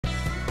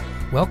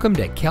Welcome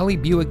to Kelley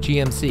Buick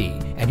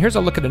GMC, and here's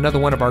a look at another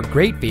one of our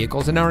great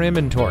vehicles in our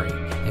inventory.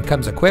 It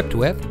comes equipped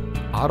with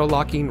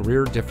auto-locking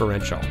rear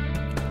differential,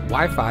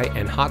 Wi-Fi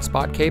and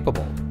hotspot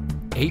capable,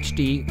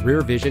 HD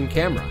rear vision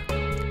camera,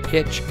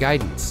 hitch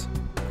guidance,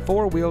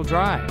 four-wheel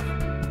drive,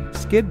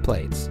 skid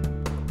plates,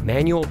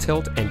 manual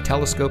tilt and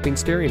telescoping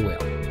steering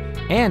wheel,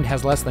 and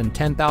has less than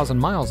 10,000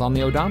 miles on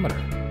the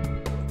odometer.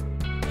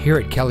 Here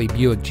at Kelley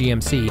Buick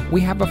GMC, we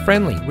have a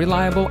friendly,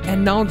 reliable,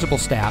 and knowledgeable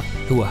staff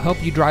who will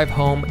help you drive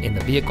home in the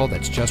vehicle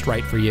that's just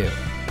right for you.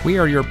 We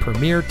are your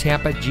premier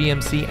Tampa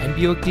GMC and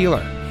Buick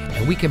dealer,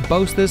 and we can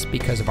boast this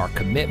because of our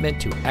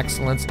commitment to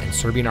excellence and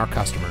serving our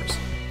customers.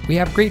 We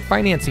have great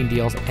financing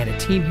deals and a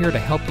team here to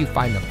help you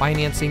find the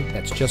financing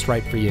that's just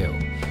right for you.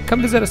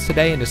 Come visit us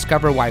today and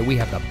discover why we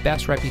have the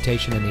best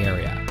reputation in the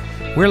area.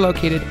 We're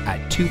located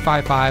at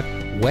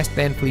 255 West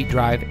Van Fleet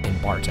Drive in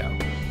Bartow.